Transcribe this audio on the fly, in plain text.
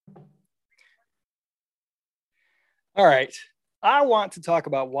All right. I want to talk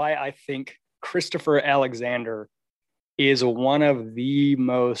about why I think Christopher Alexander is one of the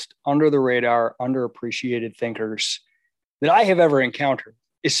most under the radar, underappreciated thinkers that I have ever encountered,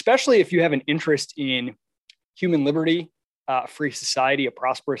 especially if you have an interest in human liberty, free society, a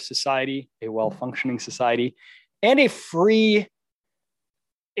prosperous society, a well functioning society, and a free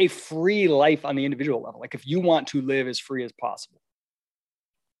life on the individual level. Like if you want to live as free as possible,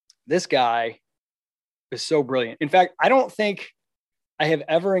 this guy is so brilliant. In fact, I don't think I have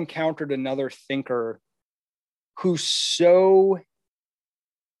ever encountered another thinker who so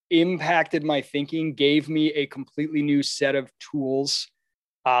impacted my thinking, gave me a completely new set of tools,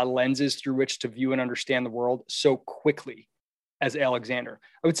 lenses through which to view and understand the world so quickly as Alexander.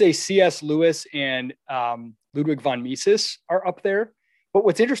 I would say C.S. Lewis and Ludwig von Mises are up there. But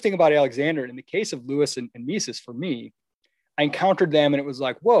what's interesting about Alexander, in the case of Lewis and Mises, for me, I encountered them and it was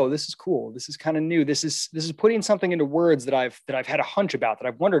like, whoa, this is cool. This is kind of new. This is putting something into words that I've had a hunch about, that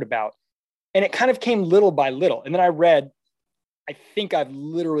I've wondered about. And it kind of came little by little. And then I think I've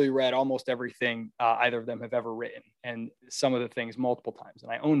literally read almost everything either of them have ever written, and some of the things multiple times.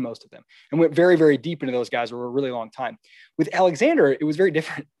 And I own most of them and went very, very deep into those guys over a really long time. With Alexander, it was very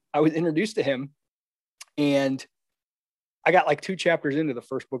different. I was introduced to him and I got like 2 chapters into the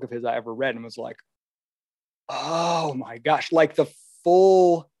first book of his I ever read and was like, oh my gosh, like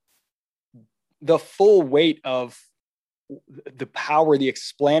full the full weight of the power, the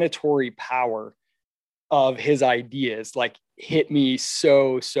explanatory power of his ideas, like hit me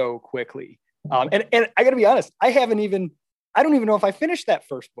so quickly. And I got to be honest, I don't even know if I finished that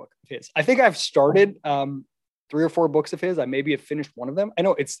first book of his. I think I've started 3 or 4 books of his. I maybe have finished one of them. I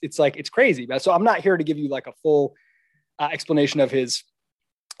know it's crazy, but so I'm not here to give you like a full explanation of his,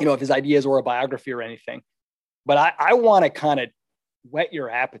 of his ideas or a biography or anything. But I want to kind of whet your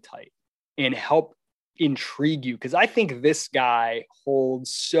appetite and help intrigue you, because I think this guy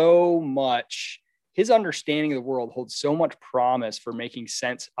holds so much, his understanding of the world holds so much promise for making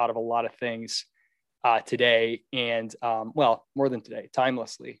sense out of a lot of things today. And well, more than today,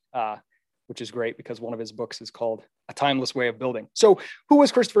 timelessly, which is great because one of his books is called A Timeless Way of Building. So who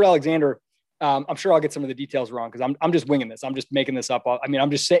was Christopher Alexander? I'm sure I'll get some of the details wrong because I'm just winging this. I'm just making this up. I mean, I'm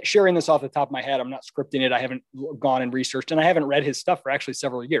just sharing this off the top of my head. I'm not scripting it. I haven't gone and researched, and I haven't read his stuff for actually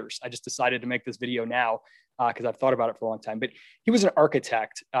several years. I just decided to make this video now because I've thought about it for a long time. But he was an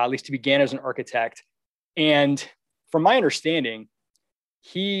architect, at least he began as an architect. And from my understanding,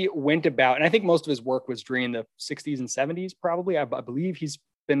 he went about, and I think most of his work was during the 60s and 70s, probably. I believe he's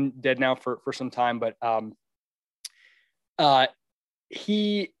been dead now for some time, but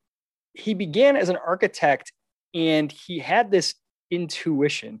he began as an architect and he had this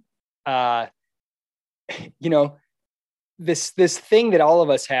intuition, uh, you know, this thing that all of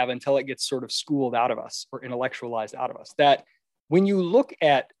us have until it gets sort of schooled out of us or intellectualized out of us, that when you look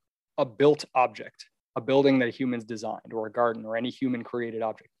at a built object, a building that humans designed or a garden or any human created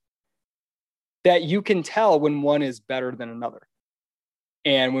object, that you can tell when one is better than another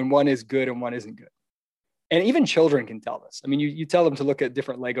and when one is good and one isn't good. And even children can tell this. I mean, you tell them to look at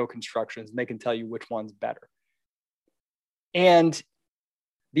different Lego constructions and they can tell you which one's better. And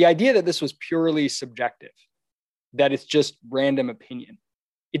the idea that this was purely subjective, that it's just random opinion,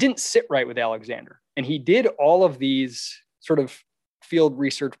 it didn't sit right with Alexander. And he did all of these sort of field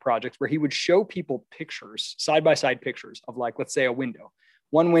research projects where he would show people pictures, side-by-side pictures of, like, let's say a window,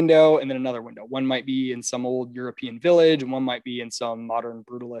 one window and then another window. One might be in some old European village and one might be in some modern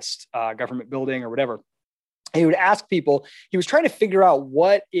brutalist government building or whatever. And he would ask people, he was trying to figure out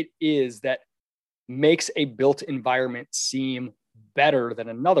what it is that makes a built environment seem better than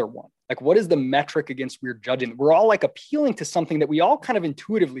another one. Like, what is the metric against we're judging? We're all like appealing to something that we all kind of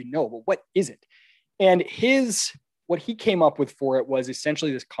intuitively know, but what is it? And what he came up with for it was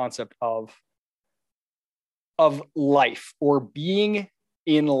essentially this concept of life, or being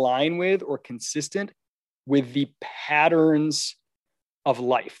in line with or consistent with the patterns of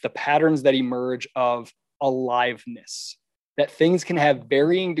life, the patterns that emerge of aliveness, that things can have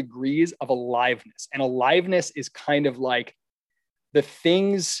varying degrees of aliveness. And aliveness is kind of like the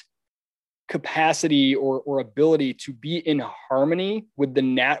thing's capacity or ability to be in harmony with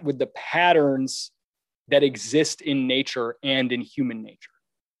the patterns that exist in nature and in human nature.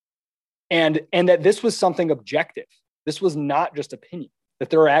 And that this was something objective. This was not just opinion,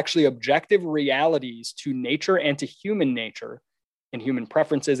 that there are actually objective realities to nature and to human nature and human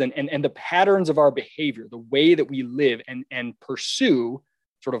preferences and the patterns of our behavior, the way that we live and pursue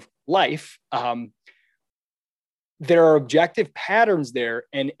sort of life. There are objective patterns there,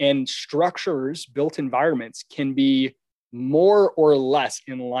 and structures, built environments can be more or less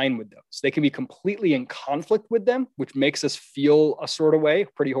in line with those. They can be completely in conflict with them, which makes us feel a sort of way,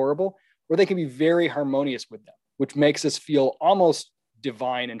 pretty horrible, or they can be very harmonious with them, which makes us feel almost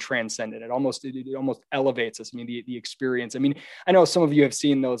divine and transcendent. It almost elevates us. I mean, the experience. I mean, I know some of you have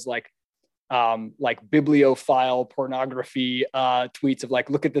seen those like bibliophile pornography tweets of like,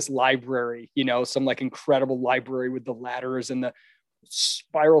 look at this library, you know, some like incredible library with the ladders and the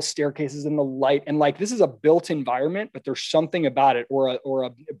spiral staircases and the light. And like, this is a built environment, but there's something about it, or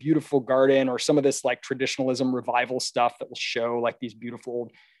a beautiful garden, or some of this like traditionalism revival stuff that will show like these beautiful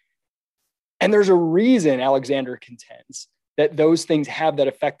old. And there's a reason Alexander contends that those things have that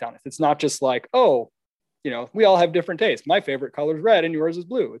effect on us. It's not just like, oh, you know, we all have different tastes. My favorite color is red and yours is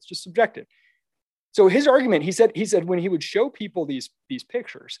blue. It's just subjective. So his argument, he said when he would show people these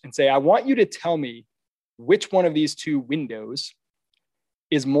pictures and say, I want you to tell me which one of these two windows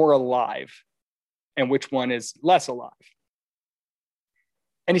is more alive and which one is less alive.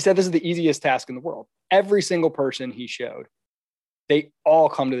 And he said, this is the easiest task in the world. Every single person he showed, they all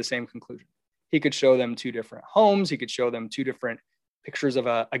come to the same conclusion. He could show them two different homes. He could show them two different pictures of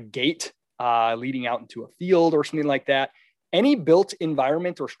a gate leading out into a field or something like that. Any built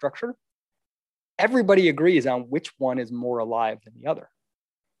environment or structure, everybody agrees on which one is more alive than the other.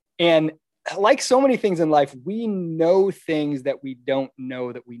 And like so many things in life, we know things that we don't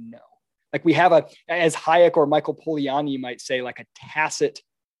know that we know. Like we have as Hayek or Michael Polanyi might say, like a tacit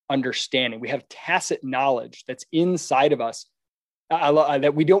understanding. We have tacit knowledge that's inside of us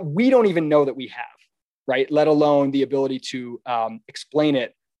that we don't even know that we have, right? Let alone the ability to explain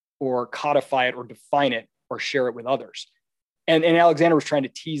it or codify it or define it or share it with others. And Alexander was trying to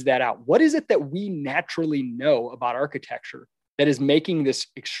tease that out. What is it that we naturally know about architecture that is making this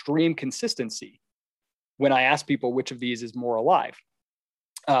extreme consistency when I ask people which of these is more alive?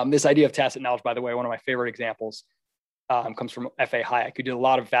 This idea of tacit knowledge, by the way, one of my favorite examples comes from F.A. Hayek, who did a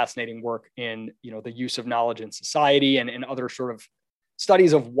lot of fascinating work in, you know, the use of knowledge in society and other sort of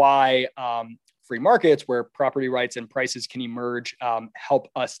studies of why free markets, where property rights and prices can emerge, help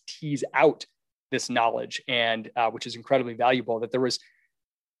us tease out this knowledge, and which is incredibly valuable. That there was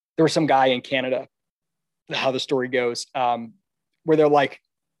some guy in Canada, how the story goes, where they're like,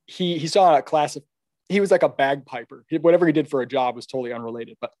 he saw a class of, he was like a bagpiper. Whatever he did for a job was totally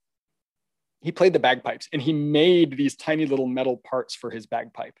unrelated, but he played the bagpipes and he made these tiny little metal parts for his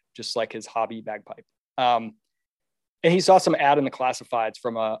bagpipe, just like his hobby bagpipe. And he saw some ad in the classifieds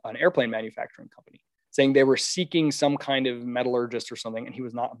from an airplane manufacturing company saying they were seeking some kind of metallurgist or something, and he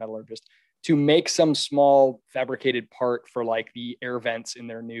was not a metallurgist, to make some small fabricated part for like the air vents in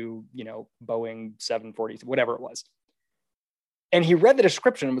their new, you know, Boeing 740s, whatever it was. And he read the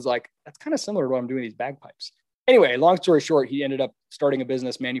description and was like, that's kind of similar to what I'm doing these bagpipes. Anyway, long story short, he ended up starting a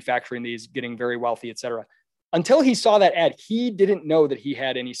business, manufacturing these, getting very wealthy, et cetera. Until he saw that ad, he didn't know that he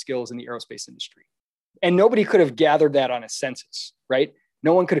had any skills in the aerospace industry. And nobody could have gathered that on a census, right?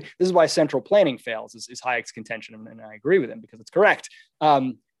 No one could. This is why central planning fails, is Hayek's contention. And I agree with him because it's correct.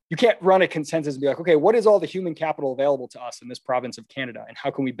 You can't run a consensus and be like, okay, what is all the human capital available to us in this province of Canada? And how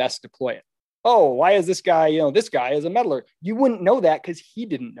can we best deploy it? Oh, why is this guy, this guy is a meddler? You wouldn't know that because he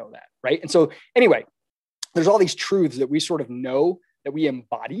didn't know that, right? And so anyway, there's all these truths that we sort of know, that we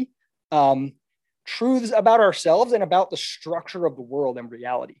embody, truths about ourselves and about the structure of the world and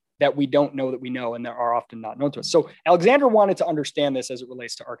reality that we don't know that we know, and that are often not known to us. So Alexander wanted to understand this as it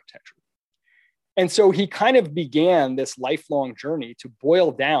relates to architecture. And so he kind of began this lifelong journey to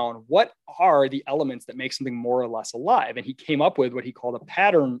boil down what are the elements that make something more or less alive. And he came up with what he called a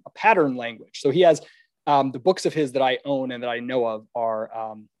pattern language. So he has the books of his that I own and that I know of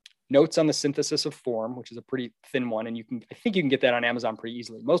are Notes on the Synthesis of Form, which is a pretty thin one. And I think you can get that on Amazon pretty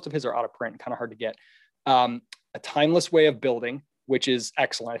easily. Most of his are out of print, kind of hard to get. A Timeless Way of Building, which is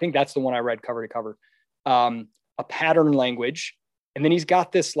excellent. I think that's the one I read cover to cover. A Pattern Language. And then he's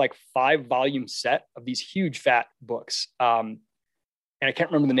got this like 5-volume set of these huge fat books. And I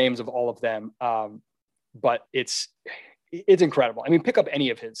can't remember the names of all of them, but it's incredible. I mean, pick up any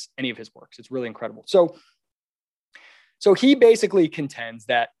of his works. It's really incredible. So he basically contends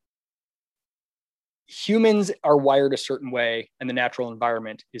that humans are wired a certain way and the natural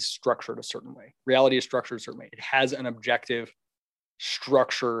environment is structured a certain way. Reality is structured a certain way. It has an objective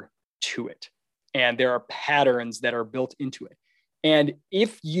structure to it. And there are patterns that are built into it. And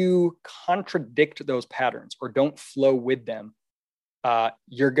if you contradict those patterns or don't flow with them,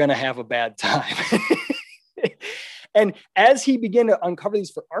 you're going to have a bad time. And as he began to uncover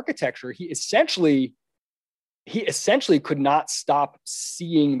these for architecture, he essentially could not stop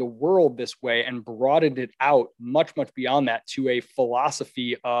seeing the world this way and broadened it out much, much beyond that to a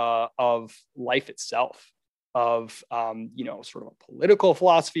philosophy of life itself. of, sort of a political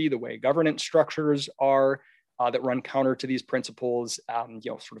philosophy, the way governance structures are that run counter to these principles,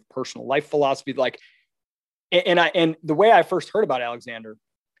 sort of personal life philosophy. And the way I first heard about Alexander,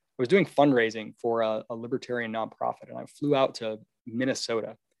 I was doing fundraising for a libertarian nonprofit, and I flew out to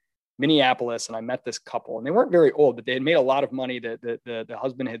Minneapolis, and I met this couple, and they weren't very old, but they had made a lot of money. The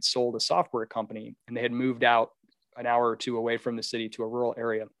husband had sold a software company, and they had moved out an hour or two away from the city to a rural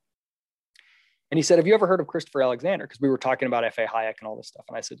area. And he said, "Have you ever heard of Christopher Alexander?" Because we were talking about F.A. Hayek and all this stuff.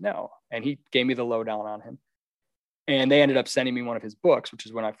 And I said, "No." And he gave me the lowdown on him. And they ended up sending me one of his books, which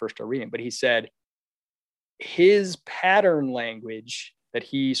is when I first started reading. But he said his pattern language that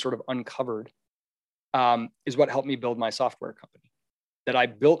he sort of uncovered is what helped me build my software company. That I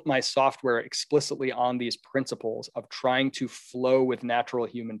built my software explicitly on these principles of trying to flow with natural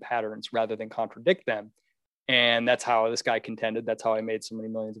human patterns rather than contradict them. And that's how this guy contended. That's how I made so many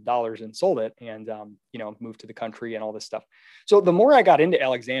millions of dollars and sold it and, moved to the country and all this stuff. So the more I got into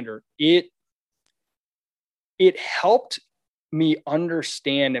Alexander, it helped me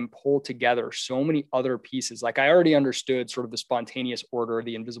understand and pull together so many other pieces. Like I already understood sort of the spontaneous order,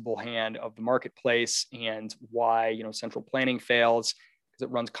 the invisible hand of the marketplace, and why, central planning fails because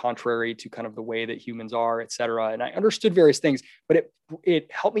it runs contrary to kind of the way that humans are, et cetera. And I understood various things, but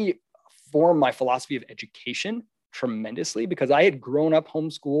it helped me form my philosophy of education tremendously, because I had grown up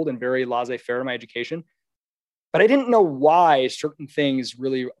homeschooled and very laissez-faire in my education, but I didn't know why certain things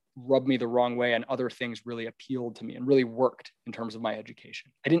really rubbed me the wrong way and other things really appealed to me and really worked in terms of my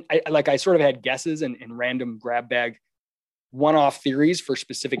education. I sort of had guesses and random grab bag one-off theories for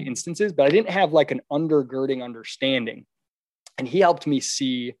specific instances, but I didn't have like an undergirding understanding. And he helped me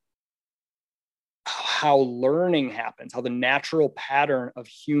see how learning happens, how the natural pattern of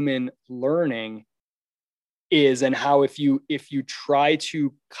human learning is, and how if you try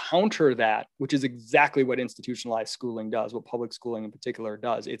to counter that, which is exactly what institutionalized schooling does, what public schooling in particular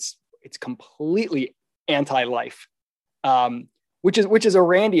does, it's completely anti-life, which is a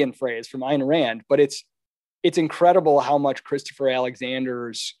Randian phrase from Ayn Rand, but it's incredible how much Christopher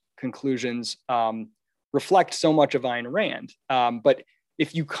Alexander's conclusions reflect so much of Ayn Rand. But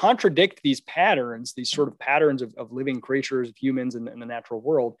if you contradict these patterns, these sort of patterns of living creatures, of humans in the natural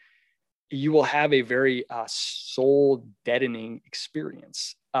world, you will have a very soul deadening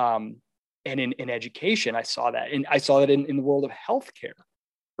experience. And in education, I saw that. And I saw that in the world of healthcare,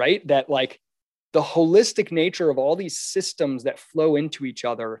 right? That like the holistic nature of all these systems that flow into each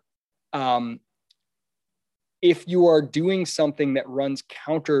other, if you are doing something that runs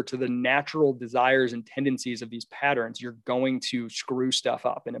counter to the natural desires and tendencies of these patterns, you're going to screw stuff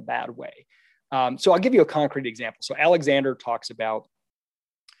up in a bad way. So I'll give you a concrete example. So Alexander talks about,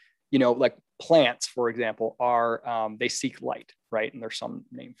 like plants, for example, they seek light, right? And there's some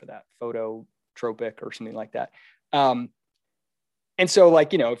name for that, phototropic or something like that. And so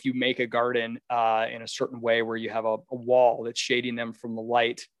like, if you make a garden in a certain way where you have a wall that's shading them from the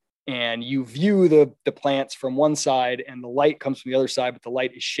light, and you view the plants from one side and the light comes from the other side, but the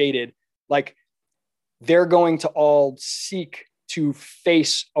light is shaded, like they're going to all seek to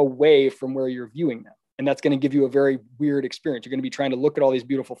face away from where you're viewing them. And that's going to give you a very weird experience. You're going to be trying to look at all these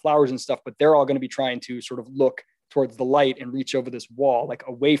beautiful flowers and stuff, but they're all going to be trying to sort of look towards the light and reach over this wall, like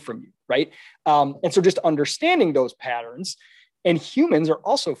away from you, right? And so just understanding those patterns, and humans are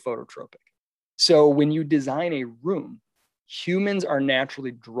also phototropic. So when you design a room, humans are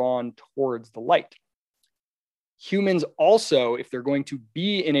naturally drawn towards the light. Humans also, if they're going to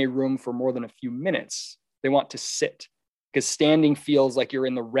be in a room for more than a few minutes, they want to sit, because standing feels like you're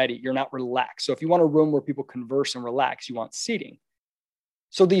in the ready, you're not relaxed. So if you want a room where people converse and relax, you want seating.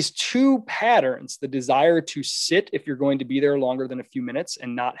 So these two patterns, the desire to sit if you're going to be there longer than a few minutes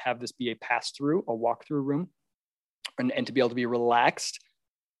and not have this be a pass-through, a walk-through room, and to be able to be relaxed,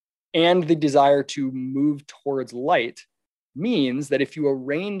 and the desire to move towards light, means that if you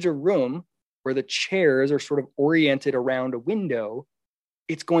arrange a room where the chairs are sort of oriented around a window,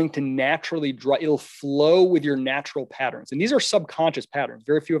 it's going to naturally draw, it'll flow with your natural patterns. And these are subconscious patterns.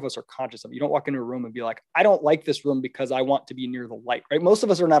 Very few of us are conscious of it. You don't walk into a room and be like, I don't like this room because I want to be near the light, right? Most of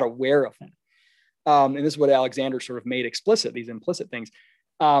us are not aware of that. And this is what Alexander sort of made explicit, these implicit things.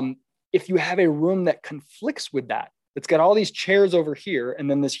 If you have a room that conflicts with that, it's got all these chairs over here, and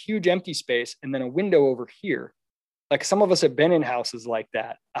then this huge empty space, and then a window over here, like some of us have been in houses like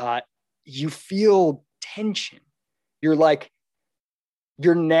that, you feel tension. You're like,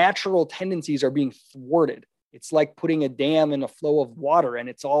 your natural tendencies are being thwarted. It's like putting a dam in a flow of water, and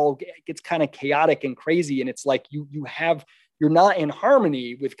it gets kind of chaotic and crazy. And it's like you're not in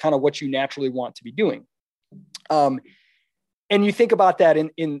harmony with kind of what you naturally want to be doing. And you think about that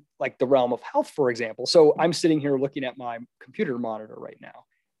in like the realm of health, for example. So I'm sitting here looking at my computer monitor right now.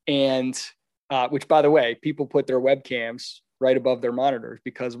 And which, by the way, people put their webcams right above their monitors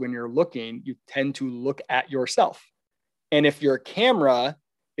because when you're looking, you tend to look at yourself. And if your camera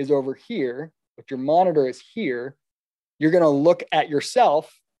is over here, but your monitor is here, you're going to look at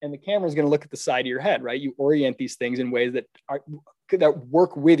yourself and the camera is going to look at the side of your head, right? You orient these things in ways that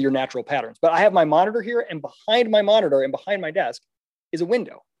work with your natural patterns. But I have my monitor here, and behind my monitor and behind my desk is a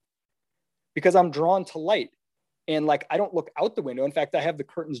window because I'm drawn to light. And like, I don't look out the window. In fact, I have the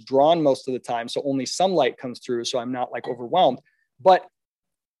curtains drawn most of the time, so only some light comes through, so I'm not like overwhelmed. But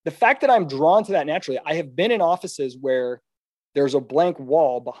the fact that I'm drawn to that naturally, I have been in offices where there's a blank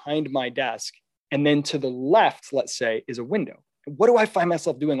wall behind my desk, and then to the left, let's say, is a window. What do I find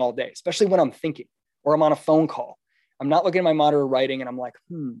myself doing all day, especially when I'm thinking or I'm on a phone call? I'm not looking at my monitor writing, and I'm like,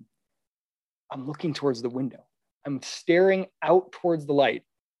 I'm looking towards the window. I'm staring out towards the light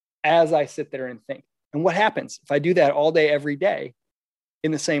as I sit there and think. And what happens if I do that all day, every day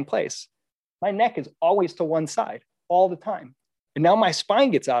in the same place? My neck is always to one side all the time. And now my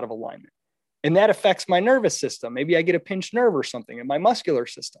spine gets out of alignment. And that affects my nervous system. Maybe I get a pinched nerve or something in my muscular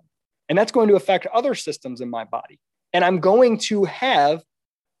system. And that's going to affect other systems in my body. And I'm going to have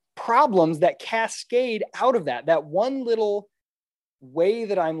problems that cascade out of that. That one little way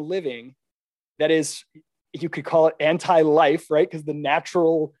that I'm living that is, you could call it anti-life, right? Because the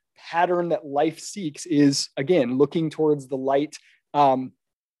natural pattern that life seeks is, again, looking towards the light. That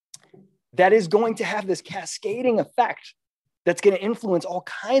is going to have this cascading effect that's going to influence all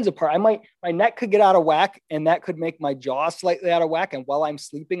kinds of parts. My neck could get out of whack, and that could make my jaw slightly out of whack. And while I'm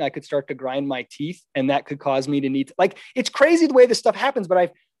sleeping, I could start to grind my teeth, and that could cause me to need to, like, it's crazy the way this stuff happens.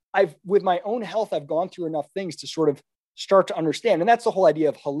 But I've with my own health, I've gone through enough things to sort of start to understand. And that's the whole idea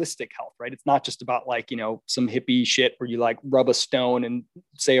of holistic health, right? It's not just about like, some hippie shit where you like rub a stone and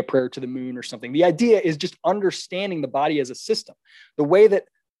say a prayer to the moon or something. The idea is just understanding the body as a system. The way that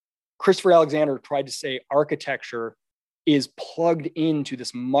Christopher Alexander tried to say architecture is plugged into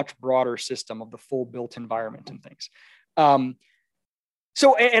this much broader system of the full built environment and things. And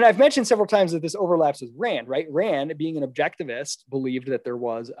I've mentioned several times that this overlaps with Rand, right? Rand, being an objectivist, believed that there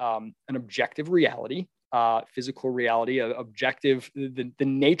was an objective reality, physical reality, objective, the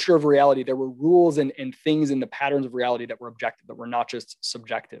nature of reality. There were rules and things in the patterns of reality that were objective, that were not just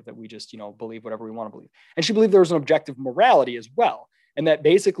subjective, that we just, believe whatever we want to believe. And she believed there was an objective morality as well. And that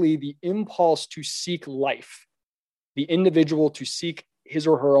basically the impulse to seek life, the individual to seek his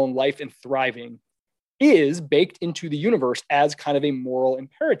or her own life and thriving, is baked into the universe as kind of a moral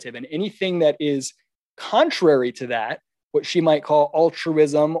imperative. And anything that is contrary to that, what she might call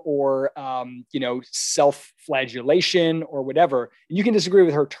altruism or, self-flagellation or whatever, and you can disagree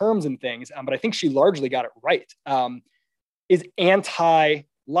with her terms and things, but I think she largely got it right, is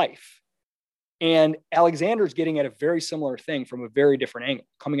anti-life. And Alexander's getting at a very similar thing from a very different angle,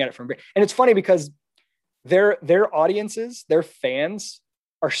 coming at it from, and it's funny because their audiences, their fans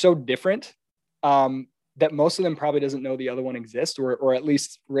are so different that most of them probably doesn't know the other one exists, or at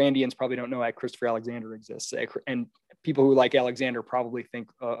least Randians probably don't know that Christopher Alexander exists. And people who like Alexander probably think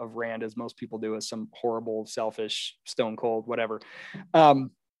of Rand, as most people do, as some horrible, selfish, stone cold, whatever. But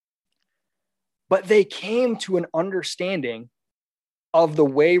they came to an understanding of the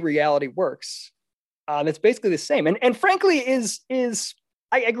way reality works that's basically the same. And frankly,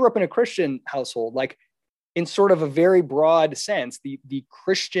 I grew up in a Christian household, like in sort of a very broad sense, the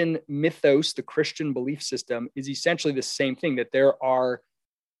Christian mythos, the Christian belief system is essentially the same thing, that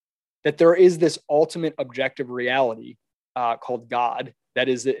there is this ultimate objective reality called God that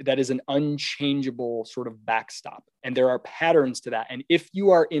is an unchangeable sort of backstop. And there are patterns to that. And if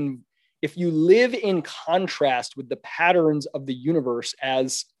you live in contrast with the patterns of the universe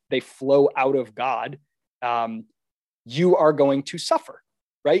as they flow out of God, you are going to suffer,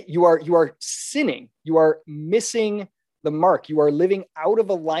 right? You are sinning. You are missing the mark. You are living out of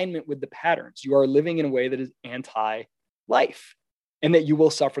alignment with the patterns. You are living in a way that is anti-life, and that you will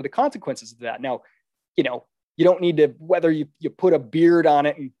suffer the consequences of that. Now, you don't need to, whether you put a beard on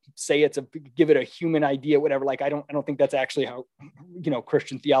it and say give it a human idea, whatever. Like, I don't think that's actually how,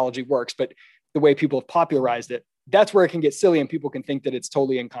 Christian theology works, but the way people have popularized it, that's where it can get silly and people can think that it's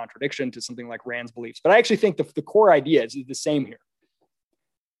totally in contradiction to something like Rand's beliefs. But I actually think the core idea is the same here.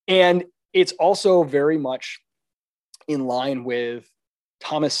 And it's also very much in line with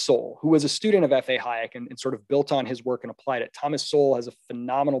Thomas Sowell, who was a student of F.A. Hayek and sort of built on his work and applied it. Thomas Sowell has a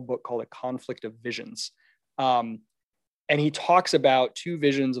phenomenal book called A Conflict of Visions. And he talks about two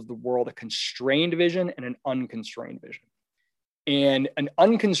visions of the world, a constrained vision and an unconstrained vision. And an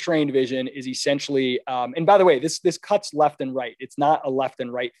unconstrained vision is essentially, and by the way, this cuts left and right. It's not a left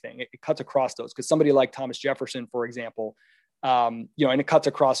and right thing. It cuts across those, because somebody like Thomas Jefferson, for example, and it cuts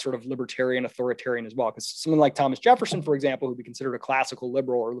across sort of libertarian, authoritarian as well. Because someone like Thomas Jefferson, for example, who would be considered a classical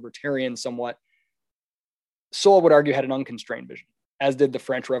liberal or libertarian somewhat, Sowell would argue had an unconstrained vision, as did the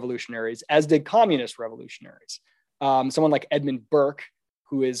French revolutionaries, as did communist revolutionaries. Someone like Edmund Burke,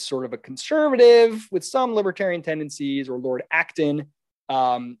 who is sort of a conservative with some libertarian tendencies, or Lord Acton,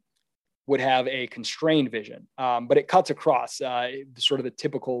 would have a constrained vision. But it cuts across sort of the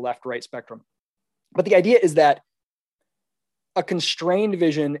typical left-right spectrum. But the idea is that a constrained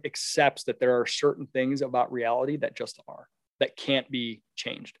vision accepts that there are certain things about reality that just are, that can't be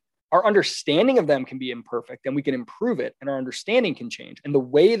changed. Our understanding of them can be imperfect, and we can improve it, and our understanding can change. And the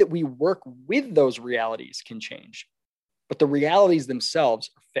way that we work with those realities can change. But the realities themselves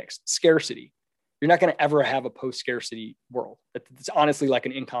are fixed. Scarcity. You're not going to ever have a post-scarcity world. It's honestly like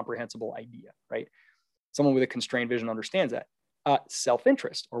an incomprehensible idea, right? Someone with a constrained vision understands that.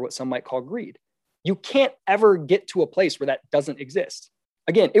 Self-interest, or what some might call greed. You can't ever get to a place where that doesn't exist.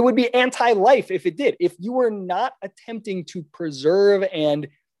 Again, it would be anti-life if it did. If you were not attempting to preserve and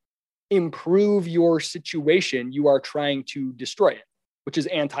improve your situation, you are trying to destroy it, which is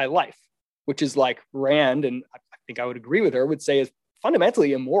anti-life, which is like Rand, and I think I would agree with her, would say is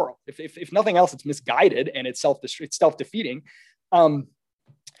fundamentally immoral. If nothing else, it's misguided and it's self-defeating.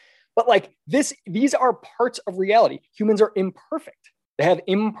 But like these are parts of reality. Humans are imperfect. They have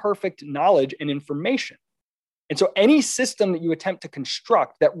imperfect knowledge and information. And so any system that you attempt to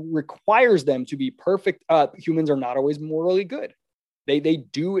construct that requires them to be perfect, humans are not always morally good. They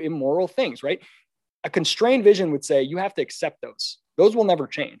do immoral things, right? A constrained vision would say you have to accept those. Those will never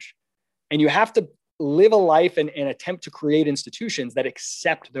change. And you have to live a life and attempt to create institutions that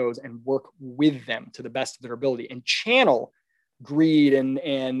accept those and work with them to the best of their ability, and channel greed and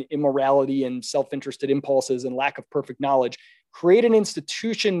immorality and self-interested impulses and lack of perfect knowledge. Create an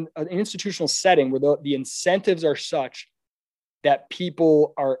institution, an institutional setting where the incentives are such that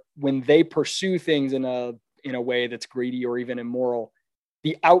people are, when they pursue things in a way that's greedy or even immoral,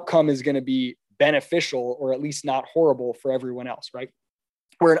 the outcome is going to be beneficial, or at least not horrible for everyone else, right?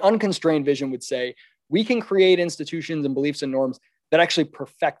 Where an unconstrained vision would say, we can create institutions and beliefs and norms that actually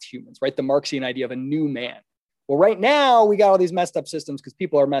perfect humans, right? The Marxian idea of a new man. Well, right now we got all these messed up systems because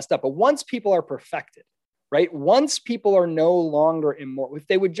people are messed up. But once people are perfected, right? Once people are no longer immoral, if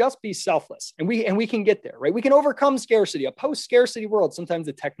they would just be selfless, and we can get there, right? We can overcome scarcity, a post-scarcity world. Sometimes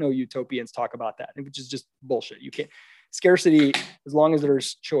the techno-utopians talk about that, which is just bullshit. You can't, scarcity, as long as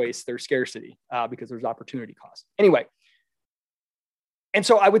there's choice, there's scarcity because there's opportunity cost. Anyway, and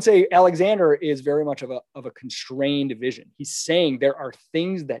so I would say Alexander is very much of a constrained vision. He's saying there are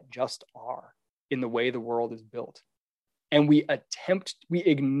things that just are in the way the world is built. And we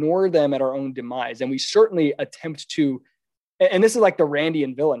ignore them at our own demise. And we certainly attempt to, and this is like the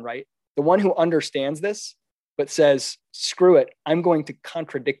Randian villain, right? The one who understands this, but says, screw it, I'm going to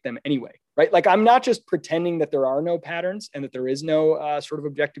contradict them anyway, right? Like, I'm not just pretending that there are no patterns and that there is no sort of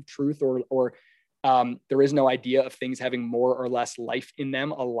objective truth or there is no idea of things having more or less life in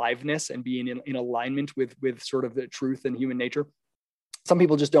them, aliveness, and being in alignment with sort of the truth and human nature. Some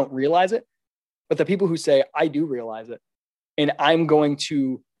people just don't realize it. But the people who say, I do realize it, and I'm going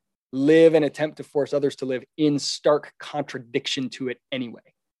to live and attempt to force others to live in stark contradiction to it anyway,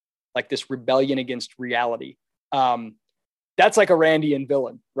 like this rebellion against reality. That's like a Randian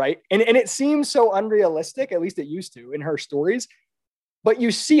villain, right? And it seems so unrealistic, at least it used to in her stories, but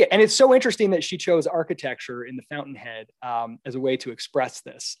you see it. And it's so interesting that she chose architecture in The Fountainhead as a way to express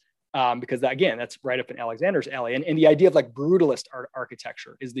this. Because again, that's right up in Alexander's alley. And the idea of like brutalist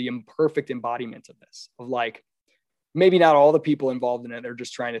architecture is the imperfect embodiment of this, of like, maybe not all the people involved in it, they're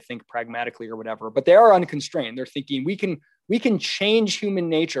just trying to think pragmatically or whatever, but they are unconstrained. They're thinking we can change human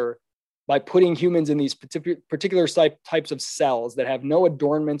nature by putting humans in these particular types of cells that have no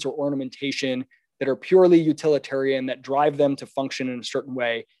adornments or ornamentation, that are purely utilitarian, that drive them to function in a certain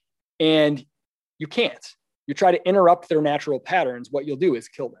way. And you can't. You try to interrupt their natural patterns, what you'll do is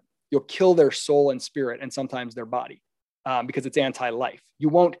kill them. You'll kill their soul and spirit, and sometimes their body, because it's anti-life. You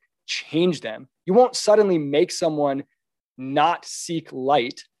won't change them. You won't suddenly make someone not seek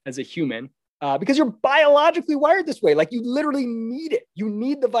light as a human because you're biologically wired this way. Like, you literally need it. You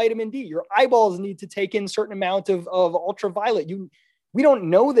need the vitamin D. Your eyeballs need to take in certain amount of ultraviolet. We don't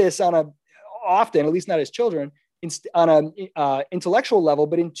know this often, at least not as children, on an intellectual level,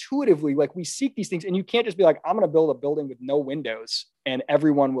 but intuitively, like, we seek these things. And you can't just be like, I'm going to build a building with no windows and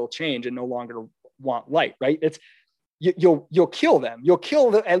everyone will change and no longer want light, right? you'll kill them.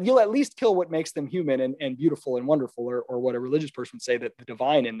 You'll at least kill what makes them human and beautiful and wonderful, or what a religious person would say, that the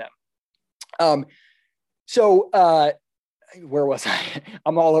divine in them. So where was I?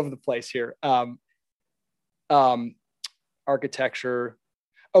 I'm all over the place here. Architecture.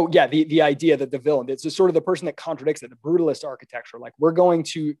 Oh yeah, the idea that the villain, it's just sort of the person that contradicts it, the brutalist architecture. Like we're going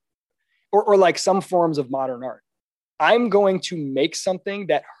to, or like some forms of modern art. I'm going to make something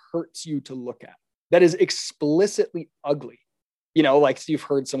that hurts you to look at, that is explicitly ugly. You know, like you've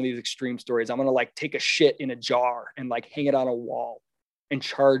heard some of these extreme stories. I'm going to like take a shit in a jar and like hang it on a wall and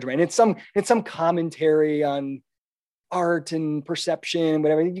charge me. And it's some commentary on art and perception,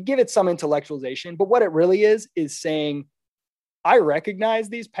 whatever. You give it some intellectualization, but what it really is saying, I recognize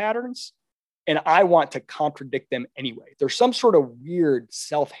these patterns and I want to contradict them anyway. There's some sort of weird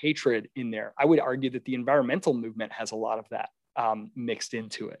self-hatred in there. I would argue that the environmental movement has a lot of that mixed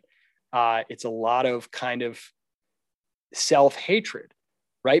into it. It's a lot of kind of self-hatred,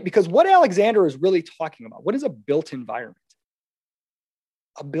 right? Because what Alexander is really talking about, what is a built environment?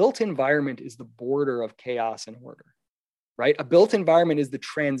 A built environment is the border of chaos and order, right? A built environment is the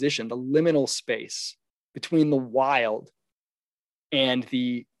transition, the liminal space between the wild and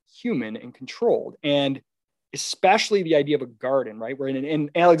the human and controlled. And especially the idea of a garden, right? Where and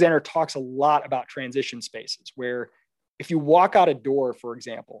Alexander talks a lot about transition spaces, where if you walk out a door, for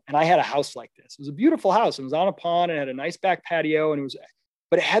example, and I had a house like this, it was a beautiful house. It was on a pond and had a nice back patio,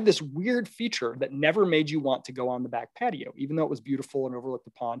 but it had this weird feature that never made you want to go on the back patio, even though it was beautiful and overlooked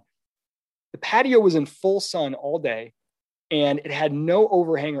the pond. The patio was in full sun all day and it had no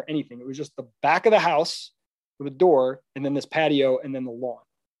overhang or anything. It was just the back of the house with a door and then this patio and then the lawn.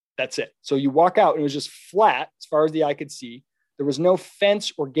 That's it. So you walk out and it was just flat as far as the eye could see. There was no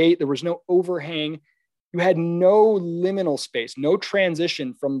fence or gate. There was no overhang. You had no liminal space, no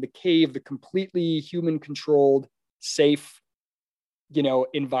transition from the cave, the completely human controlled, safe,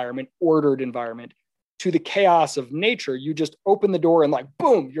 environment, ordered environment, to the chaos of nature. You just open the door and like,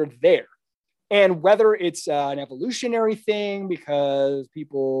 boom, you're there. And whether it's an evolutionary thing because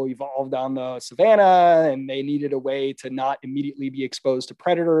people evolved on the savannah and they needed a way to not immediately be exposed to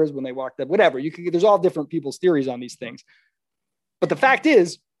predators when they walked up, whatever, there's all different people's theories on these things. But the fact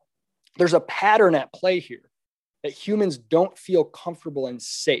is, there's a pattern at play here that humans don't feel comfortable and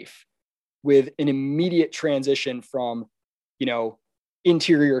safe with an immediate transition from,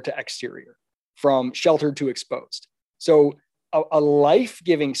 interior to exterior, from sheltered to exposed. So a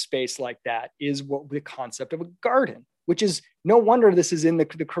life-giving space like that is what the concept of a garden, which is no wonder this is in the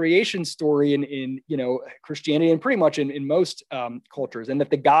creation story in Christianity and pretty much in most cultures, and that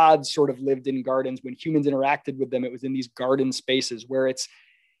the gods sort of lived in gardens. When humans interacted with them, it was in these garden spaces where it's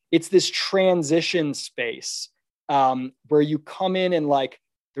this transition space where you come in and like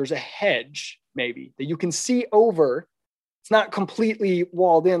there's a hedge maybe that you can see over. It's not completely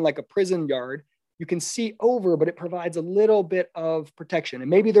walled in like a prison yard. You can see over, but it provides a little bit of protection. And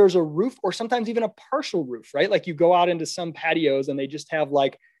maybe there's a roof or sometimes even a partial roof, right? Like you go out into some patios and they just have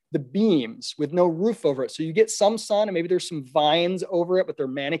like the beams with no roof over it. So you get some sun and maybe there's some vines over it, but they're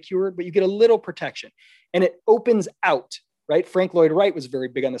manicured, but you get a little protection and it opens out, right? Frank Lloyd Wright was very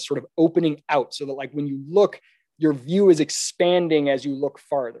big on this sort of opening out so that like when you look, your view is expanding as you look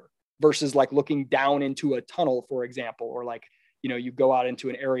farther versus like looking down into a tunnel, for example, or like, you go out into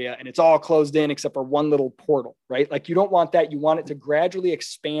an area and it's all closed in except for one little portal, right? Like you don't want that. You want it to gradually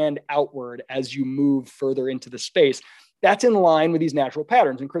expand outward as you move further into the space. That's in line with these natural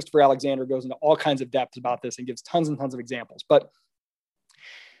patterns. And Christopher Alexander goes into all kinds of depth about this and gives tons and tons of examples. But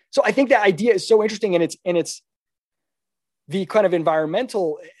so I think that idea is so interesting, and it's the kind of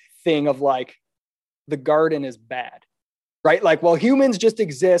environmental thing of like the garden is bad. Right? Like, well, humans just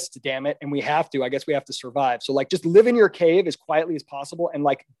exist, damn it. And I guess we have to survive. So like, just live in your cave as quietly as possible. And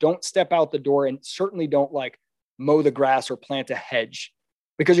like, don't step out the door, and certainly don't like mow the grass or plant a hedge,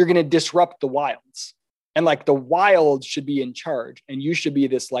 because you're going to disrupt the wilds. And like the wild should be in charge and you should be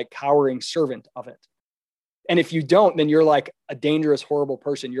this like cowering servant of it. And if you don't, then you're like a dangerous, horrible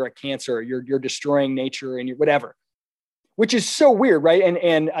person. You're a cancer, you're destroying nature and you're whatever. Which is so weird, right?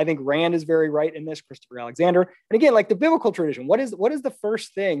 And I think Rand is very right in this, Christopher Alexander. And again, like the biblical tradition, what is the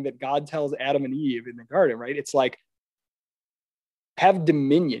first thing that God tells Adam and Eve in the garden, right? It's like, have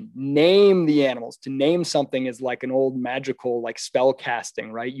dominion, name the animals. To name something is like an old magical, like spell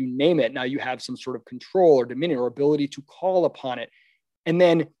casting, right? You name it. Now you have some sort of control or dominion or ability to call upon it, and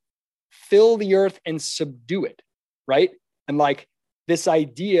then fill the earth and subdue it, right? And like this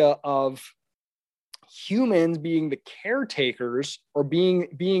idea of humans being the caretakers or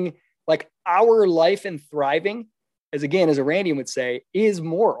being like our life and thriving, as a Randian would say, is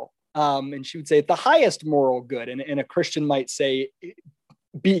moral, And she would say the highest moral good. And a Christian might say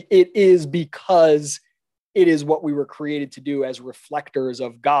it is because it is what we were created to do as reflectors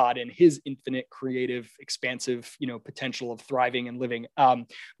of God and his infinite, creative, expansive, potential of thriving and living.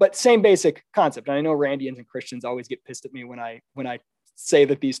 But same basic concept. And I know Randians and Christians always get pissed at me when I say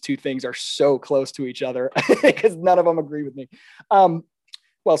that these two things are so close to each other because none of them agree with me.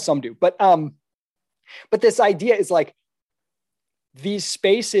 Well, some do, but this idea is like these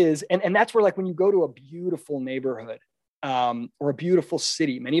spaces, and that's where, like, when you go to a beautiful neighborhood, or a beautiful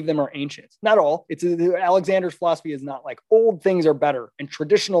city, many of them are ancient. Not all. Alexander's philosophy is not like old things are better and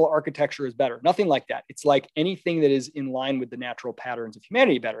traditional architecture is better. Nothing like that. It's like anything that is in line with the natural patterns of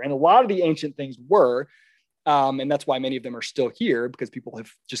humanity better. And a lot of the ancient things were, and that's why many of them are still here, because people have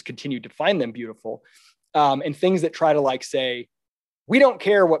just continued to find them beautiful. And things that try to like say, we don't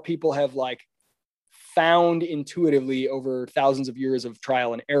care what people have like found intuitively over thousands of years of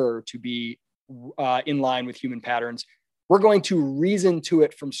trial and error to be in line with human patterns. We're going to reason to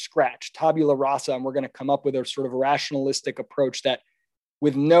it from scratch, tabula rasa, and we're going to come up with a sort of rationalistic approach that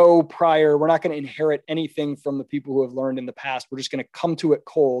with no prior, we're not going to inherit anything from the people who have learned in the past. We're just going to come to it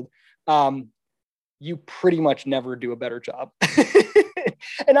cold. You pretty much never do a better job.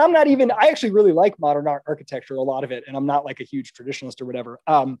 And I actually really like modern architecture, a lot of it. And I'm not like a huge traditionalist or whatever.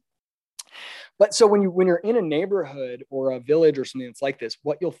 But so when you're in a neighborhood or a village or something that's like this,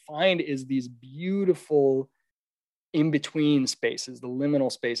 what you'll find is these beautiful in-between spaces, the liminal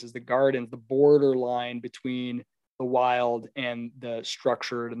spaces, the gardens, the borderline between the wild and the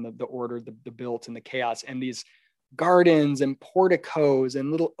structured and the ordered, the built and the chaos, and these gardens and porticos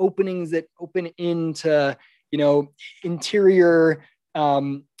and little openings that open into, interior,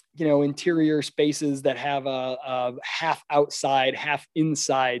 interior spaces that have a half outside, half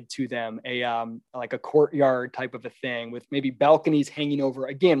inside to them, like a courtyard type of a thing with maybe balconies hanging over,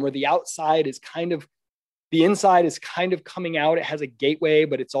 again, where the outside is the inside is kind of coming out. It has a gateway,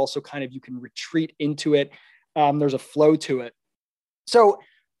 but it's also kind of, you can retreat into it. There's a flow to it. So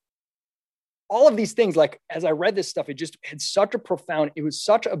all of these things, like, as I read this stuff, it just had it was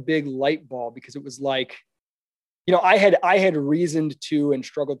such a big light bulb, because it was like, I had reasoned to and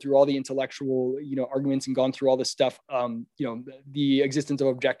struggled through all the intellectual, arguments and gone through all this stuff, the existence of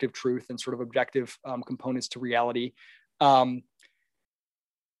objective truth and sort of objective components to reality. And,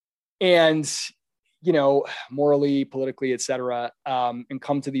 morally, politically, et cetera, and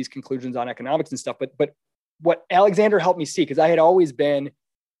come to these conclusions on economics and stuff. But what Alexander helped me see, because I had always been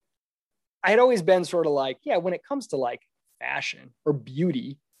sort of like, yeah, when it comes to like fashion or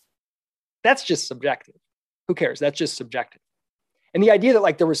beauty, that's just subjective. Who cares? That's just subjective. And the idea that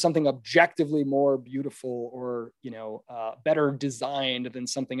like there was something objectively more beautiful or, better designed than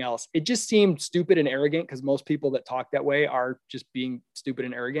something else, it just seemed stupid and arrogant, because most people that talk that way are just being stupid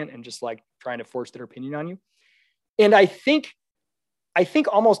and arrogant and just like trying to force their opinion on you. And I think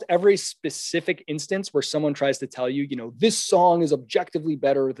almost every specific instance where someone tries to tell you, this song is objectively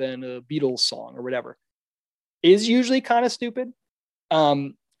better than a Beatles song or whatever, is usually kind of stupid.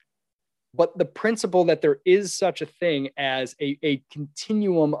 But the principle that there is such a thing as a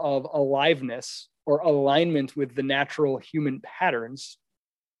continuum of aliveness or alignment with the natural human patterns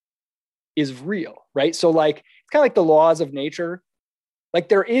is real, right? So like, it's kind of like the laws of nature. Like,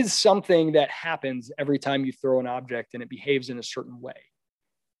 there is something that happens every time you throw an object and it behaves in a certain way.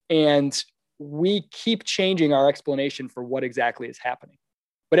 And we keep changing our explanation for what exactly is happening.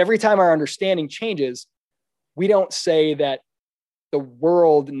 But every time our understanding changes, we don't say that the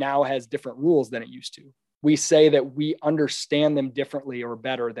world now has different rules than it used to. We say that we understand them differently or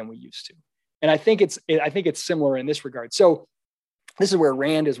better than we used to. And I think it's similar in this regard. So this is where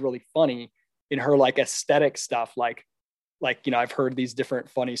Rand is really funny in her like aesthetic stuff. Like, I've heard these different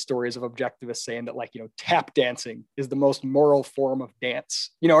funny stories of objectivists saying that like, tap dancing is the most moral form of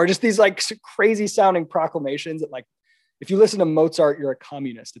dance, or just these like crazy sounding proclamations that like, if you listen to Mozart, you're a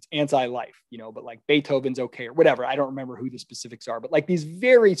communist. It's anti-life, but like Beethoven's okay or whatever. I don't remember who the specifics are, but like these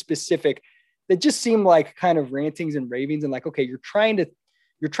very specific that just seem like kind of rantings and ravings, and like, okay, you're trying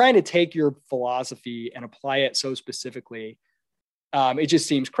to take your philosophy and apply it so specifically. It just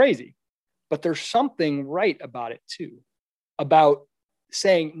seems crazy, but there's something right about it too, about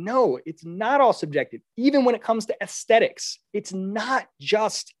saying, no, it's not all subjective. Even when it comes to aesthetics, it's not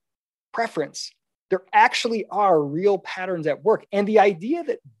just preference. There actually are real patterns at work. And the idea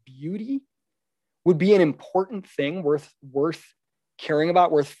that beauty would be an important thing worth caring about,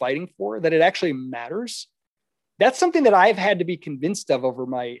 worth fighting for, that it actually matters, that's something that I've had to be convinced of over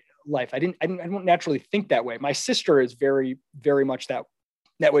my life. I don't naturally think that way. My sister is very, very much that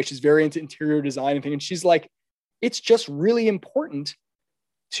way. She's very into interior design and things. And she's like, it's just really important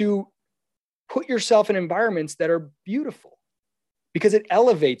to put yourself in environments that are beautiful because it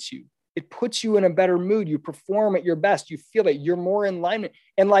elevates you. It puts you in a better mood. You perform at your best. You feel that you're more in alignment.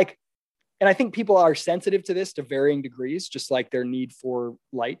 And I think people are sensitive to this to varying degrees, just like their need for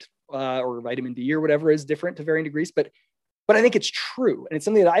light or vitamin D or whatever is different to varying degrees. But I think it's true. And it's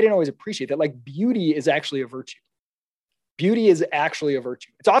something that I didn't always appreciate, that like beauty is actually a virtue. Beauty is actually a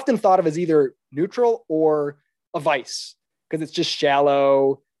virtue. It's often thought of as either neutral or a vice because it's just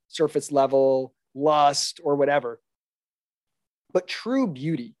shallow, surface level, lust, or whatever. But true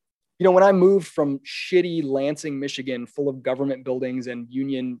beauty, when I moved from shitty Lansing, Michigan, full of government buildings and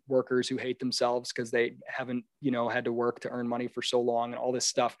union workers who hate themselves because they haven't, had to work to earn money for so long and all this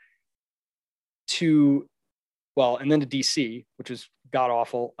stuff, and then to DC, which was god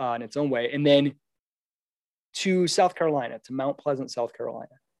awful in its own way, and then to South Carolina, to Mount Pleasant, South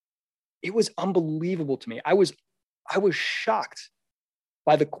Carolina. It was unbelievable to me. I was shocked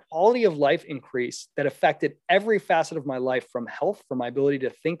by the quality of life increase that affected every facet of my life, from health, from my ability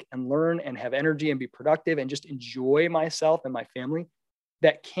to think and learn and have energy and be productive and just enjoy myself and my family,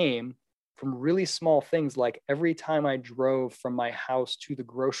 that came from really small things like every time I drove from my house to the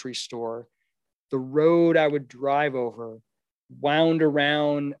grocery store, the road I would drive over wound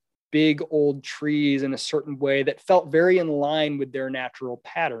around big old trees in a certain way that felt very in line with their natural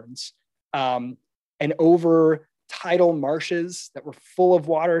patterns, and over tidal marshes that were full of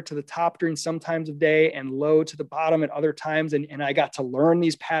water to the top during some times of day and low to the bottom at other times. And I got to learn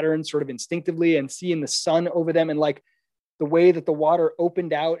these patterns sort of instinctively and seeing the sun over them, and like the way that the water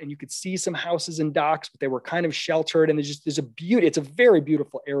opened out and you could see some houses and docks, but they were kind of sheltered. And there's a beauty. It's a very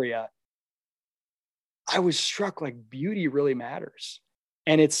beautiful area. I was struck like beauty really matters.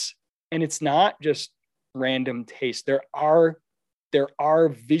 And it's not just random taste. There are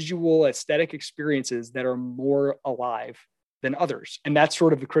visual aesthetic experiences that are more alive than others. And that's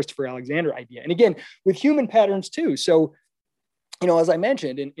sort of the Christopher Alexander idea. And again, with human patterns too. So, as I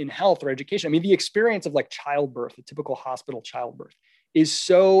mentioned in health or education, I mean, the experience of like childbirth, a typical hospital childbirth, is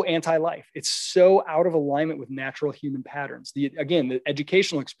so anti-life. It's so out of alignment with natural human patterns. The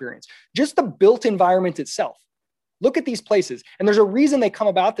educational experience, just the built environment itself. Look at these places. And there's a reason they come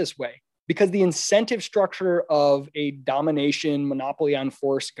about this way, because the incentive structure of a domination, monopoly on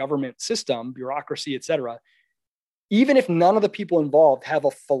force government system, bureaucracy, et cetera, even if none of the people involved have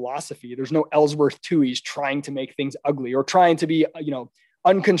a philosophy, there's no Ellsworth Tui's trying to make things ugly or trying to be,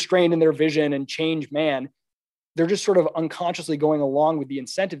 unconstrained in their vision and change man. They're just sort of unconsciously going along with the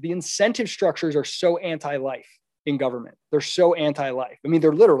incentive. The incentive structures are so anti-life in government. They're so anti-life. I mean,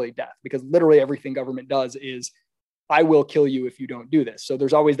 they're literally death, because literally everything government does is, I will kill you if you don't do this. So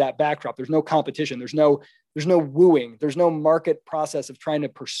there's always that backdrop. There's no competition. There's no wooing. There's no market process of trying to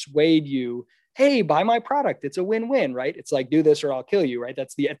persuade you, hey, buy my product. It's a win-win, right? It's like, do this or I'll kill you, right?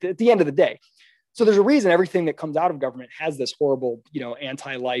 That's at the end of the day. So there's a reason everything that comes out of government has this horrible,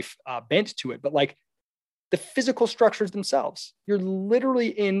 anti-life bent to it. But like the physical structures themselves, you're literally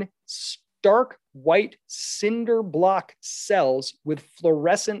in stark white cinder block cells with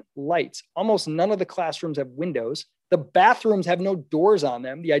fluorescent lights. Almost none of the classrooms have windows. The bathrooms have no doors on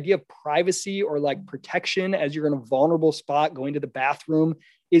them. The idea of privacy or like protection as you're in a vulnerable spot going to the bathroom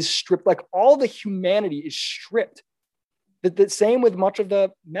is stripped. Like all the humanity is stripped. The same with much of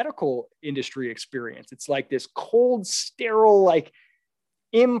the medical industry experience. It's like this cold, sterile, like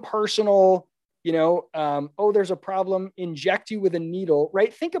impersonal, there's a problem, inject you with a needle,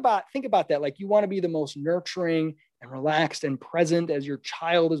 right? Think about that. Like you want to be the most nurturing and relaxed and present as your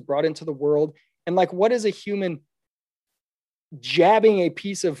child is brought into the world. And like, what is a human jabbing a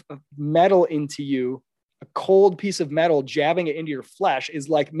piece of metal into you, a cold piece of metal, jabbing it into your flesh is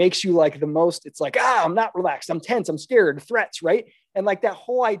like, makes you like the most, it's like, I'm not relaxed. I'm tense. I'm scared, threats, right? And like that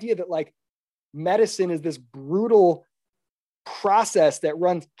whole idea that like medicine is this brutal process that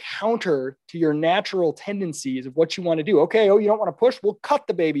runs counter to your natural tendencies of what you want to do. Okay. Oh, you don't want to push? We'll cut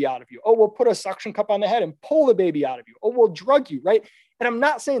the baby out of you. Oh, we'll put a suction cup on the head and pull the baby out of you. Oh, we'll drug you, right? And I'm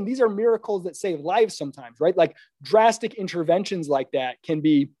not saying these are miracles that save lives sometimes, right? Like drastic interventions like that can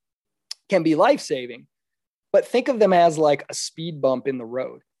be life-saving, but think of them as like a speed bump in the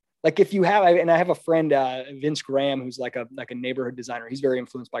road. Like if you have, and I have a friend, Vince Graham, who's like a neighborhood designer. He's very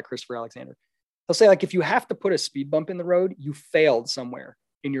influenced by Christopher Alexander. He'll say like, if you have to put a speed bump in the road, you failed somewhere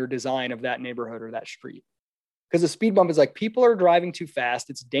in your design of that neighborhood or that street. Because a speed bump is like, people are driving too fast.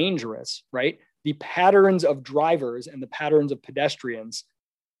 It's dangerous, right? The patterns of drivers and the patterns of pedestrians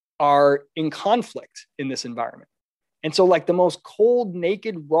are in conflict in this environment. And so like the most cold,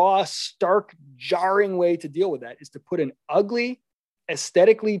 naked, raw, stark, jarring way to deal with that is to put an ugly,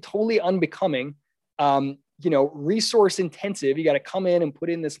 aesthetically totally unbecoming, resource intensive. You got to come in and put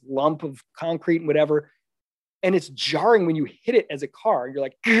in this lump of concrete and whatever. And it's jarring when you hit it as a car. You're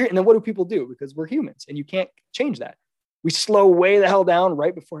like, and then what do people do? Because we're humans and you can't change that. We slow way the hell down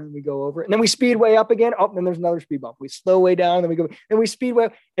right before we go over. And then we speed way up again. Oh, and then there's another speed bump. We slow way down, and then we go, and we speed way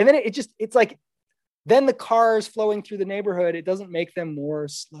up. And then it's like, then the cars flowing through the neighborhood, it doesn't make them more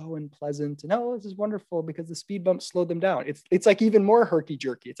slow and pleasant. And this is wonderful because the speed bump slowed them down. It's like even more herky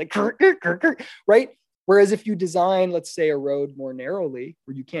jerky. It's like, right? Whereas if you design, let's say, a road more narrowly,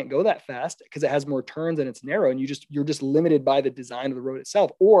 where you can't go that fast because it has more turns and it's narrow, and you're just limited by the design of the road itself,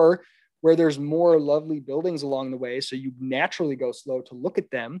 or where there's more lovely buildings along the way, so you naturally go slow to look at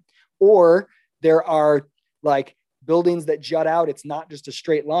them, or there are like buildings that jut out. It's not just a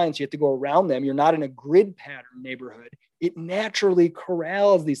straight line, so you have to go around them. You're not in a grid pattern neighborhood. It naturally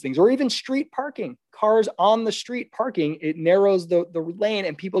corrals these things. Or even street parking, cars on the street parking, it narrows the lane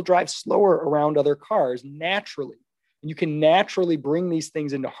and people drive slower around other cars naturally. And you can naturally bring these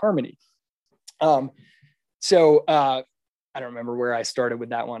things into harmony. I don't remember where I started with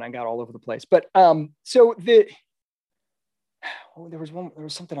that one. I got all over the place. But there was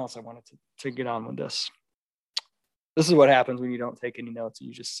something else I wanted to get on with this. This is what happens when you don't take any notes and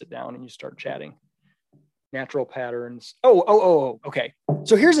you just sit down and you start chatting. Natural patterns. Okay.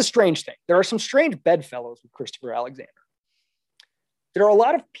 So here's a strange thing. There are some strange bedfellows with Christopher Alexander. There are a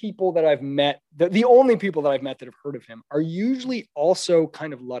lot of people that I've met, the only people that I've met that have heard of him are usually also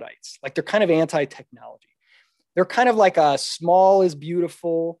kind of Luddites. Like they're kind of anti-technology. They're kind of like a small is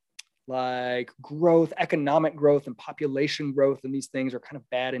beautiful, like growth, economic growth and population growth. And these things are kind of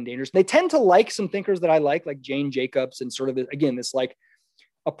bad and dangerous. They tend to like some thinkers that I like Jane Jacobs, and sort of, again, this like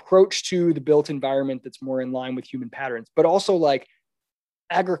approach to the built environment that's more in line with human patterns, but also like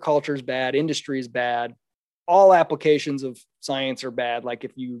agriculture is bad, industry is bad, all applications of science are bad. Like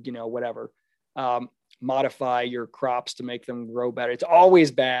if you modify your crops to make them grow better, it's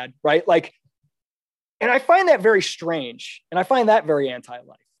always bad, right? Like, and I find that very strange, and I find that very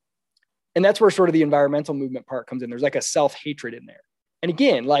anti-life. And that's where sort of the environmental movement part comes in. There's like a self-hatred in there. And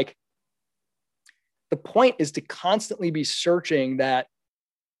again, like the point is to constantly be searching that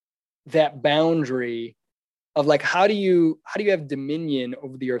boundary of like, how do you have dominion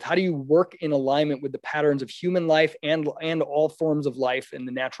over the earth? How do you work in alignment with the patterns of human life and all forms of life in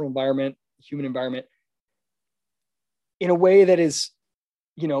the natural environment, human environment, in a way that is,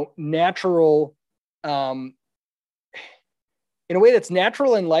 natural, in a way that's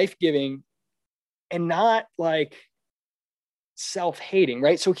natural and life-giving and not like self-hating,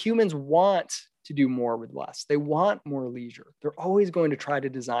 right? So humans want to do more with less. They want more leisure. They're always going to try to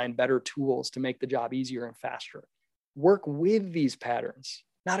design better tools to make the job easier and faster. Work with these patterns,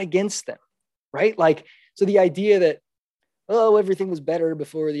 not against them, right? Like, so the idea that, everything was better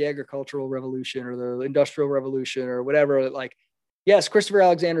before the agricultural revolution or the industrial revolution or whatever, like, yes, Christopher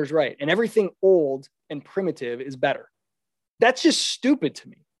Alexander is right. And everything old and primitive is better. That's just stupid to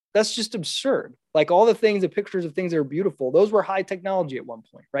me. That's just absurd. Like all the pictures of things that are beautiful, those were high technology at one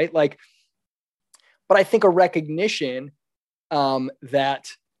point, right? Like, but I think a recognition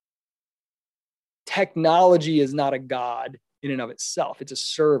that technology is not a god in and of itself. It's a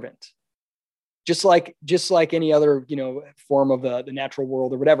servant. Just like any other, form of the natural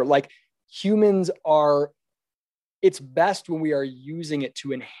world or whatever. Like humans are, it's best when we are using it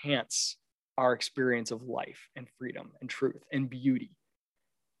to enhance our experience of life and freedom and truth and beauty,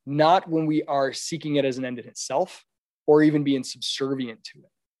 not when we are seeking it as an end in itself or even being subservient to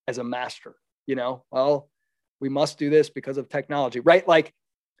it as a master. We must do this because of technology, right? Like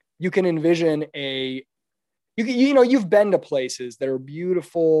you can envision you've been to places that are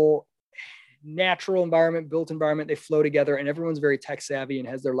beautiful, natural environment, built environment. They flow together and everyone's very tech savvy and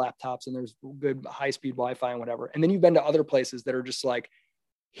has their laptops and there's good high-speed Wi-Fi and whatever. And then you've been to other places that are just like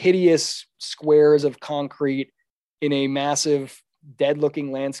hideous squares of concrete in a massive dead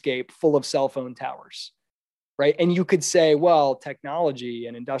looking landscape full of cell phone towers, right? And you could say, well, technology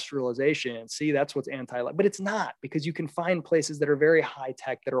and industrialization, see, that's what's anti-life, but it's not, because you can find places that are very high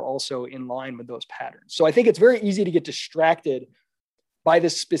tech that are also in line with those patterns. So I think it's very easy to get distracted by the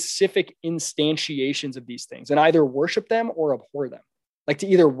specific instantiations of these things and either worship them or abhor them. Like to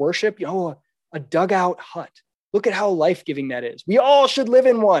either worship, a dugout hut. Look at how life-giving that is. We all should live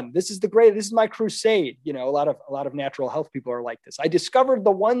in one. This is my crusade. A lot of natural health people are like this. I discovered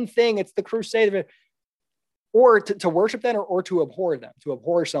the one thing, it's the crusade. Or to worship them or to abhor them, to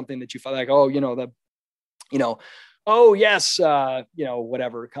abhor something that you feel like,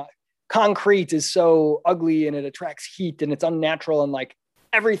 whatever. Concrete is so ugly and it attracts heat and it's unnatural and like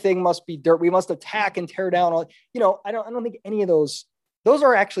everything must be dirt. We must attack and tear down all, I don't think any of those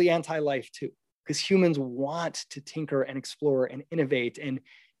are actually anti-life too. because humans want to tinker and explore and innovate and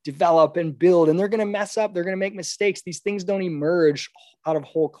develop and build, and they're going to mess up. They're going to make mistakes. These things don't emerge out of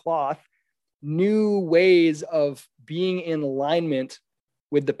whole cloth. New ways of being in alignment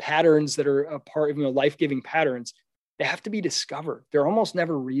with the patterns that are a part of, life-giving patterns, they have to be discovered. They're almost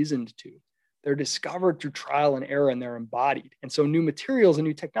never reasoned to. They're discovered through trial and error, and they're embodied. And so new materials and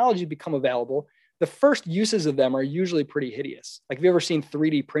new technologies become available. The first uses of them are usually pretty hideous. Like, have you ever seen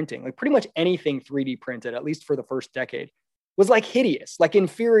 3D printing? Like, pretty much anything 3D printed, at least for the first decade, was like hideous, like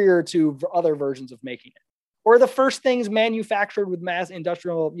inferior to other versions of making it. Or the first things manufactured with mass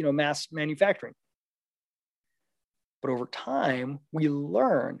industrial, mass manufacturing. But over time, we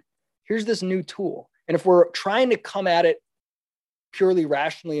learn, here's this new tool. And if we're trying to come at it purely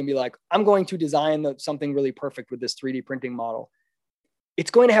rationally and be like, I'm going to design something really perfect with this 3D printing model, it's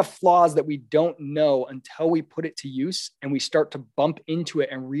going to have flaws that we don't know until we put it to use and we start to bump into it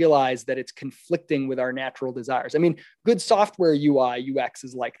and realize that it's conflicting with our natural desires. I mean, good software UI, UX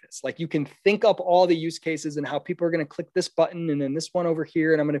is like this. Like, you can think up all the use cases and how people are going to click this button and then this one over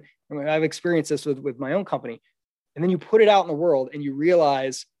here. And I've experienced this with my own company. And then you put it out in the world and you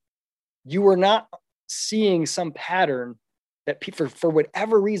realize you are not seeing some pattern that people, for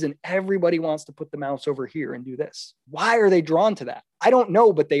whatever reason, everybody wants to put the mouse over here and do this. Why are they drawn to that? I don't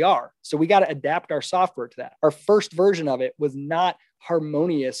know, but they are. So we got to adapt our software to that. Our first version of it was not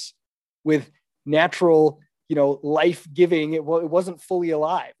harmonious with natural, life-giving. It wasn't fully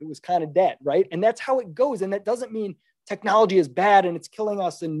alive. It was kind of dead, right? And that's how it goes. And that doesn't mean technology is bad and it's killing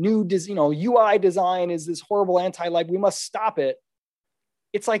us, and UI design is this horrible anti-life. We must stop it.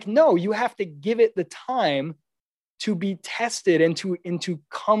 It's like, no, you have to give it the time to be tested and to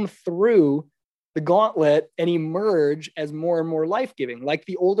come through the gauntlet and emerge as more and more life-giving. Like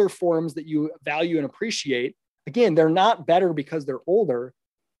the older forms that you value and appreciate, again, they're not better because they're older.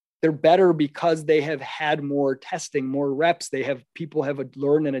 They're better because they have had more testing, more reps. People have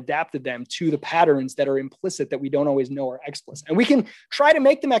learned and adapted them to the patterns that are implicit that we don't always know are explicit. And we can try to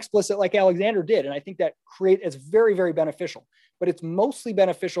make them explicit like Alexander did. And I think that is very, very beneficial, but it's mostly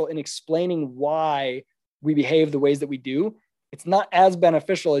beneficial in explaining why we behave the ways that we do. It's not as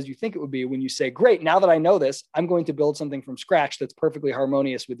beneficial as you think it would be when you say, great, now that I know this, I'm going to build something from scratch that's perfectly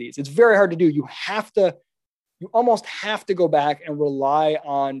harmonious with these. It's very hard to do. You almost have to go back and rely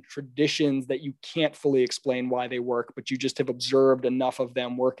on traditions that you can't fully explain why they work, but you just have observed enough of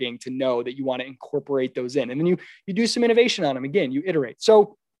them working to know that you want to incorporate those in. And then you do some innovation on them. Again, you iterate.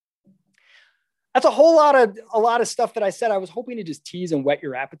 So that's a lot of stuff that I said. I was hoping to just tease and whet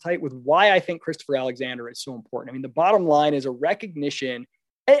your appetite with why I think Christopher Alexander is so important. I mean, the bottom line is a recognition,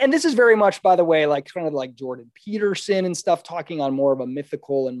 and this is very much, by the way, like kind of like Jordan Peterson and stuff, talking on more of a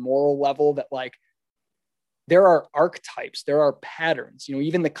mythical and moral level, that like there are archetypes, there are patterns,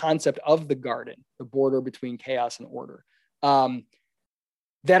 even the concept of the garden, the border between chaos and order,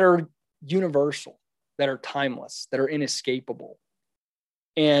 that are universal, that are timeless, that are inescapable.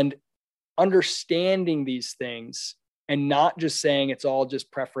 And understanding these things and not just saying it's all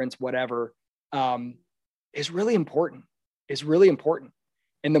just preference, whatever, is really important.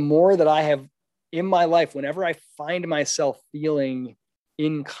 And the more that I have in my life, whenever I find myself feeling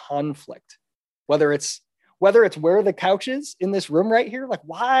in conflict, whether it's where the couch is in this room right here, like,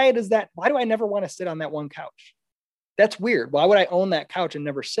 why do I never want to sit on that one couch? That's weird. Why would I own that couch and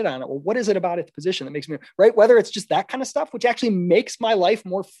never sit on it? Well, what is it about its position that makes me, right? Whether it's just that kind of stuff, which actually makes my life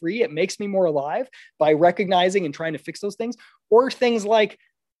more free, it makes me more alive by recognizing and trying to fix those things, or things like,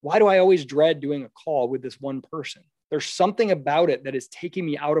 why do I always dread doing a call with this one person? There's something about it that is taking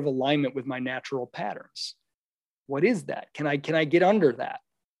me out of alignment with my natural patterns. What is that? Can I get under that?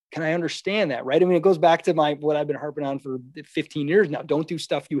 Can I understand that, right? I mean, it goes back to what I've been harping on for 15 years now. Don't do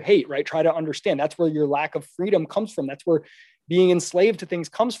stuff you hate, right? Try to understand. That's where your lack of freedom comes from. That's where being enslaved to things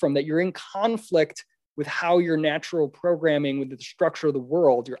comes from, that you're in conflict with how your natural programming, with the structure of the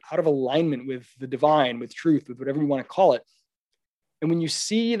world, you're out of alignment with the divine, with truth, with whatever you want to call it. And when you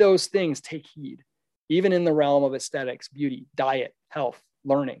see those things, take heed, even in the realm of aesthetics, beauty, diet, health,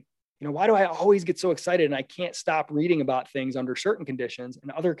 learning. Why do I always get so excited and I can't stop reading about things under certain conditions,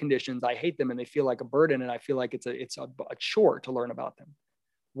 and other conditions I hate them and they feel like a burden and I feel like it's a chore to learn about them?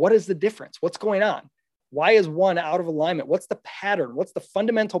 What is the difference? What's going on? Why is one out of alignment? What's the pattern? What's the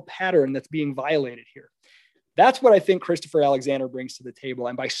fundamental pattern that's being violated here? That's what I think Christopher Alexander brings to the table.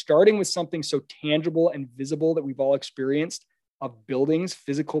 And by starting with something so tangible and visible that we've all experienced, of buildings,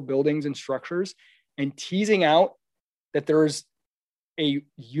 physical buildings and structures, and teasing out that there's a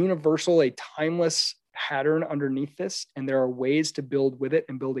universal, a timeless pattern underneath this, and there are ways to build with it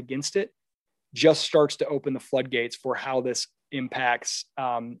and build against it, just starts to open the floodgates for how this impacts,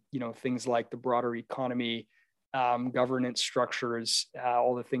 things like the broader economy, governance structures,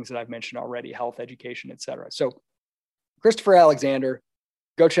 all the things that I've mentioned already, health, education, et cetera. So Christopher Alexander,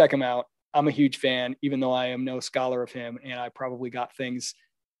 go check him out. I'm a huge fan, even though I am no scholar of him, and I probably got things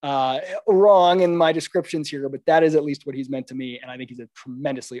wrong in my descriptions here, but that is at least what he's meant to me. And I think he's a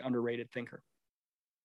tremendously underrated thinker.